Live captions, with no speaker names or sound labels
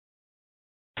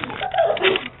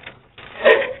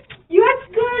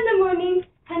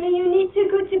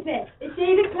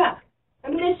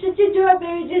your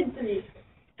drawberry gently.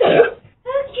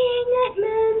 Okay,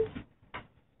 Nutman.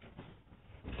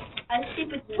 I sleep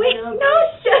with the Wait, no,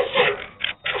 shush.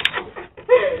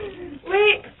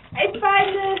 Wait, I find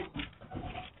this.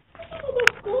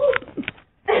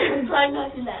 I'm trying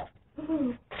not to laugh.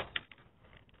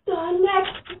 The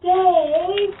next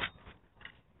day.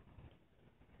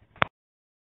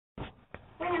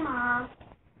 Grandma,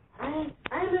 I'm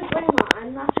your grandma. I'm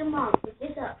not your mom. So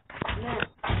get up. Now,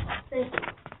 thank you.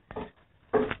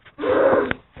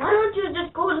 Why don't you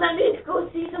just go let me go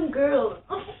see some girls?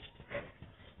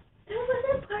 That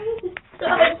wasn't part of the So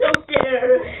I'm so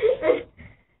scared.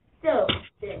 So,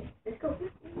 let's go.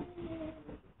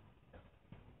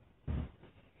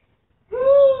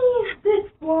 This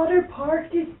water park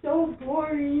is so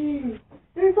boring.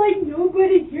 There's like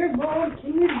nobody here, Mom.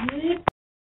 Can you leave?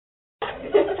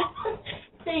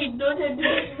 Hey, don't do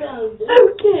this round.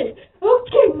 Okay,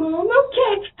 Mom,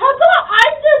 okay. How about I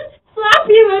just slap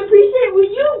you and appreciate what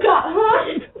you got, huh?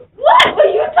 What? Are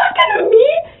you talking to me?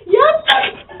 Yeah, I'm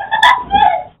talking.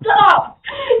 Stop.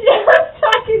 Yeah, I'm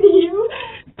talking to you.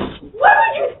 Why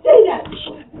would you say that?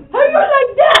 How are you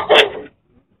like that?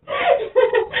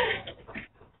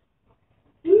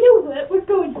 You know what? We're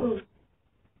going home.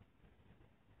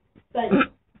 Bye.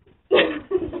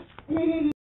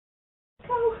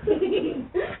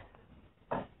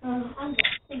 I'm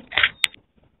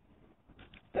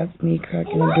That's me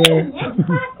cracking a Next beer.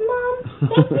 class, Mom.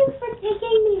 Thank you for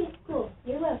taking me to school.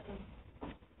 You're welcome.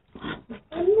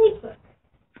 And book.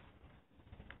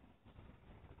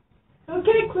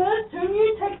 Okay, class, turn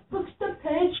your textbooks